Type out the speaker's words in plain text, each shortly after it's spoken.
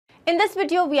In this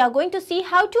video, we are going to see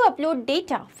how to upload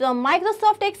data from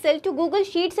Microsoft Excel to Google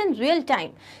Sheets in real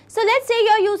time. So let's say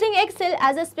you're using Excel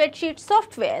as a spreadsheet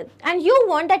software and you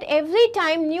want that every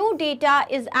time new data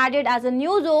is added as a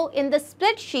new row in the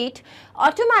spreadsheet,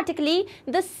 automatically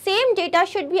the same data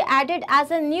should be added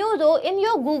as a new row in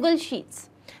your Google Sheets.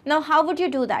 Now, how would you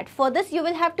do that? For this, you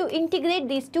will have to integrate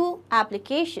these two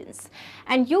applications,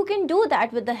 and you can do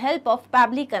that with the help of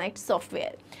Pabbly Connect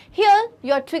software. Here,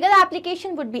 your trigger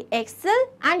application would be Excel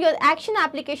and your action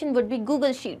application would be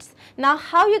Google Sheets. Now,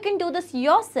 how you can do this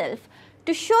yourself?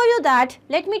 To show you that,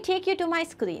 let me take you to my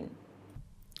screen.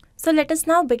 So let us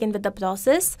now begin with the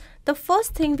process. The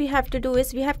first thing we have to do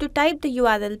is we have to type the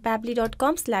URL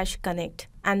pabbly.com/connect.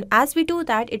 And as we do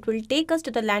that, it will take us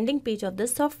to the landing page of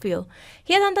this software.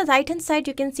 Here on the right hand side,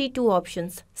 you can see two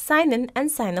options, sign in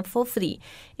and sign up for free.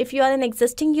 If you are an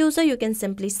existing user, you can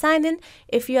simply sign in.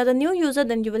 If you are a new user,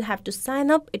 then you will have to sign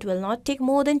up. It will not take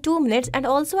more than 2 minutes. And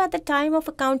also at the time of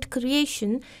account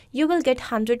creation, you will get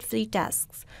 100 free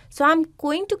tasks. So I'm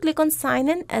going to click on sign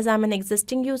in as I'm an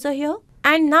existing user here.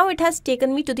 And now it has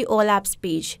taken me to the All Apps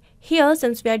page. Here,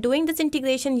 since we are doing this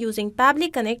integration using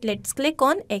Pabbly Connect, let's click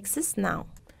on Access Now.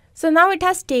 So now it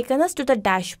has taken us to the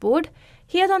dashboard.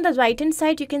 Here on the right hand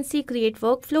side, you can see Create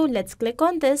Workflow. Let's click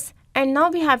on this. And now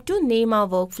we have to name our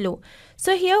workflow.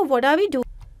 So here, what are we doing?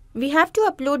 We have to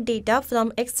upload data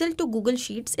from Excel to Google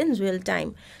Sheets in real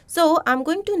time. So I'm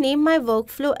going to name my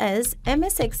workflow as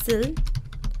MS Excel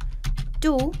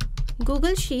to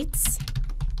Google Sheets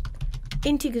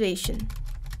integration.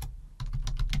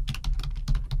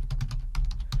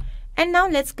 And now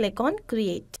let's click on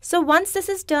create. So once this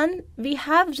is done, we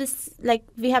have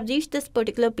reached this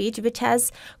particular page which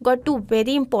has got two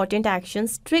very important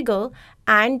actions, trigger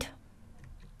and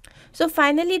so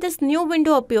finally this new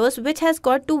window appears which has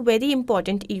got two very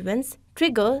important events,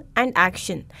 trigger and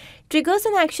action. Triggers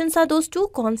and actions are those two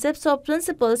concepts or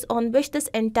principles on which this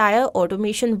entire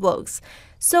automation works.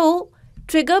 So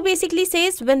trigger basically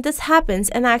says when this happens,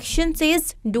 and action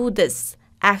says do this.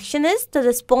 Action is the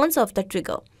response of the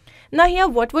trigger. Now here,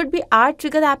 what would be our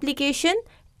trigger application?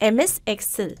 MS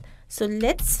Excel. So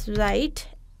let's write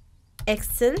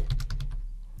Excel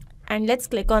and let's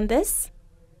click on this.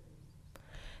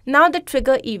 Now the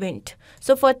trigger event.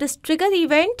 So for this trigger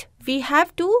event, we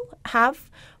have to have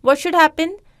what should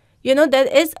happen? There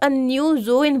is a new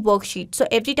row in worksheet. So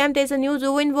every time there is a new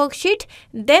row in worksheet,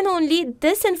 then only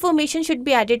this information should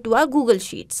be added to our Google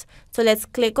Sheets. So let's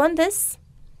click on this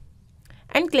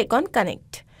and click on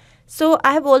connect. So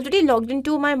I have already logged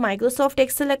into my Microsoft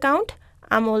Excel account.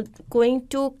 I'm going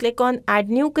to click on add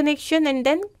new connection and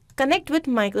then connect with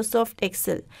Microsoft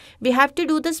Excel. We have to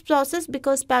do this process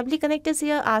because Pabbly Connect is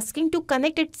here asking to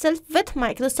connect itself with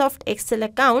Microsoft Excel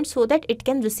account so that it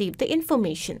can receive the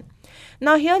information.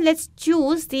 Now here let's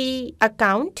choose the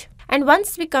account, and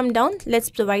once we come down, let's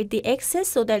provide the access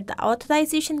so that the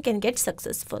authorization can get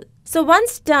successful. So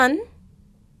once done,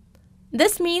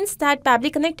 this means that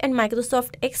Pabbly Connect and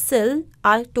Microsoft Excel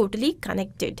are totally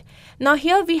connected. Now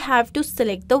here we have to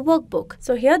select the workbook.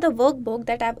 So here the workbook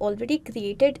that I've already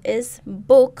created is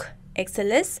book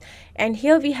XLS, and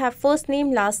here we have first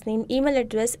name, last name, email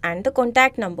address and the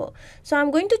contact number. So I'm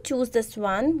going to choose this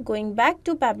one, going back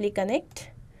to Pabbly Connect.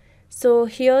 So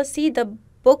here see the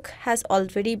book has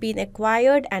already been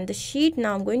acquired and the sheet.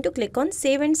 Now I'm going to click on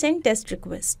save and send test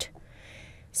request.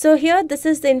 So here this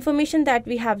is the information that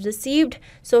we have received.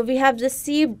 So we have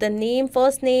received the name,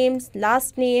 first name,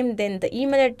 last name, then the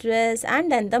email address and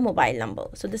then the mobile number.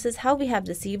 So this is how we have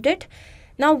received it.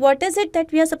 Now what is it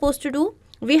that we are supposed to do?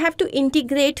 We have to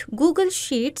integrate Google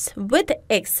Sheets with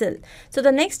Excel. So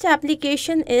the next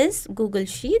application is Google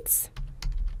Sheets.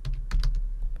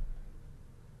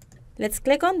 Let's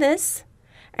click on this.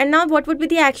 And now what would be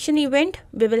the action event?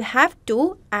 We will have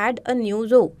to add a new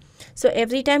row. So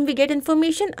every time we get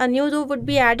information, a new row would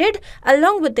be added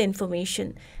along with the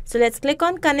information. So let's click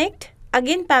on connect.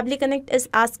 Again, Pabbly Connect is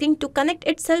asking to connect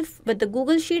itself with the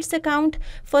Google Sheets account.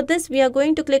 For this, we are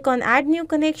going to click on add new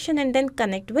connection and then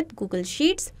connect with Google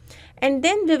Sheets. And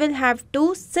then we will have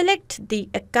to select the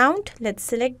account. Let's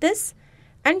select this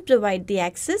and provide the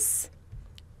access.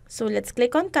 So let's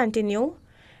click on continue.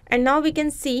 And now we can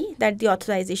see that the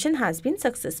authorization has been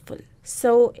successful.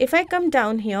 So if I come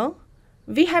down here,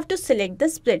 we have to select the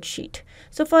spreadsheet.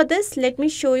 So for this, let me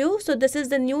show you. So this is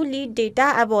the new lead data.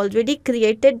 I've already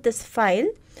created this file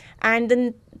and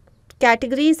the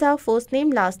categories are first name,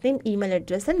 last name, email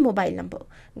address and mobile number.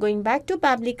 Going back to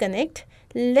Pabbly Connect,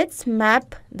 let's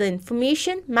map the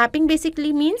information. Mapping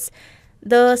basically means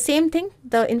the same thing,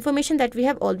 the information that we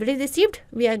have already received,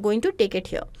 we are going to take it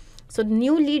here. So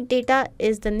new lead data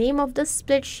is the name of the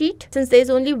split sheet. Since there is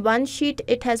only one sheet,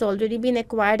 it has already been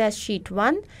acquired as sheet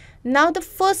 1. Now the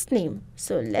first name.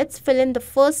 So let's fill in the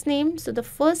first name. So the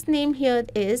first name here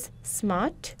is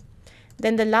Smart.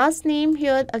 Then the last name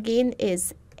here again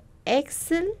is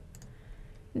Excel.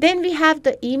 Then we have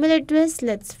the email address.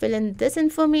 Let's fill in this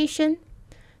information.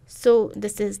 So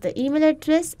this is the email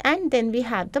address, and then we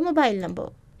have the mobile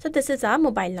number. So this is our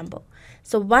mobile number.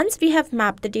 So once we have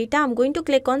mapped the data, I'm going to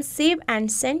click on Save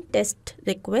and Send Test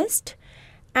Request.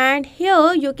 And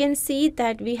here you can see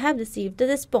that we have received the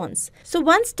response. So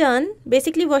once done,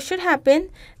 basically what should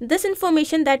happen, this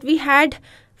information that we had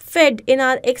fed in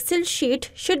our Excel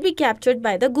sheet should be captured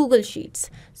by the Google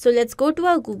Sheets. So let's go to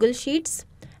our Google Sheets.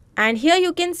 And here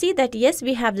you can see that yes,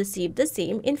 we have received the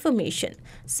same information.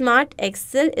 Smart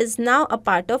Excel is now a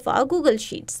part of our Google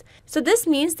Sheets. So this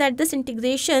means that this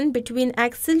integration between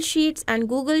Excel Sheets and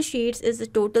Google Sheets is a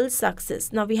total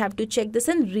success. Now we have to check this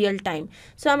in real time.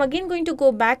 So I'm again going to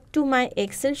go back to my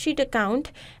Excel sheet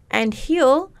account, and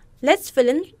here let's fill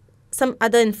in some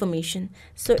other information.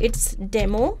 So it's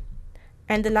demo,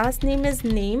 and the last name is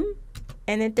name,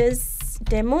 and it is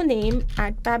demo name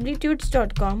at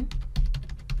pabblytudes.com.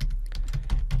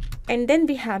 And then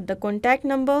we have the contact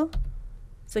number.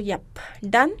 So yep,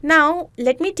 done. Now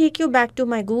let me take you back to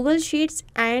my Google Sheets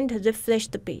and refresh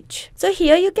the page. So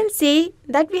here you can see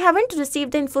that we haven't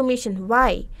received the information.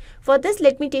 Why? For this,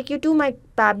 let me take you to my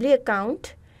Pabbly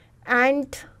account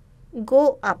and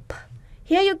go up.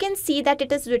 Here you can see that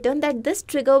it is written that this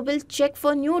trigger will check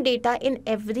for new data in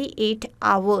every 8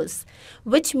 hours,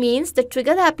 which means the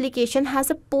trigger application has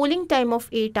a polling time of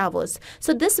 8 hours.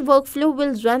 So this workflow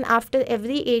will run after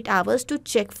every 8 hours to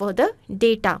check for the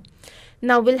data.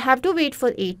 Now we'll have to wait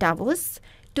for 8 hours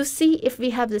to see if we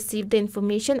have received the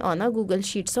information on our Google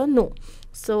Sheets or no.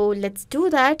 So let's do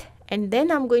that, and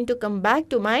then I'm going to come back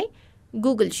to my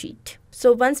Google Sheet.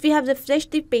 So once we have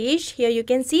refreshed the page, here you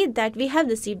can see that we have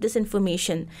received this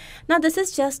information. Now this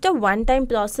is just a one-time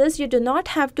process. You do not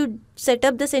have to set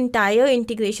up this entire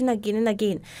integration again and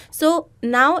again. So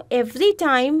now every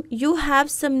time you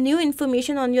have some new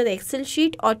information on your Excel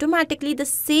sheet, automatically the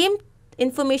same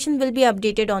information will be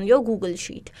updated on your Google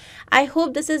Sheet. I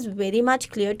hope this is very much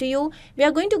clear to you. We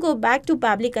are going to go back to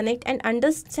Pabbly Connect and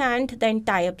understand the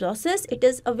entire process. It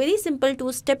is a very simple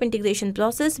two-step integration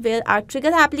process where our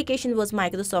trigger application was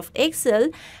Microsoft Excel,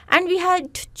 and we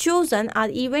had chosen our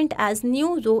event as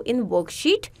new row in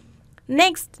worksheet.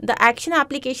 Next, the action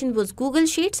application was Google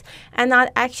Sheets, and our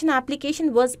action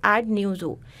application was add new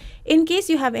row. In case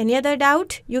you have any other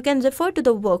doubt, you can refer to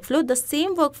the workflow. The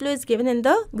same workflow is given in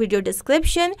the video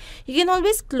description. You can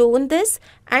always clone this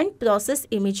and process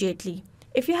immediately.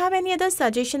 If you have any other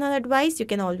suggestion or advice, you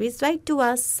can always write to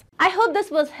us. I hope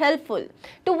this was helpful.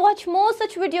 To watch more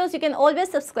such videos, you can always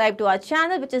subscribe to our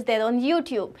channel, which is there on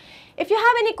YouTube. If you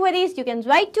have any queries, you can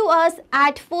write to us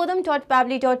at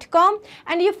forum.pabbly.com.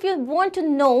 And if you want to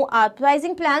know our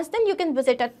pricing plans, then you can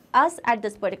visit us at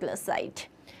this particular site.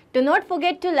 Do not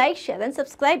forget to like, share and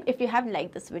subscribe if you have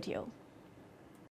liked this video.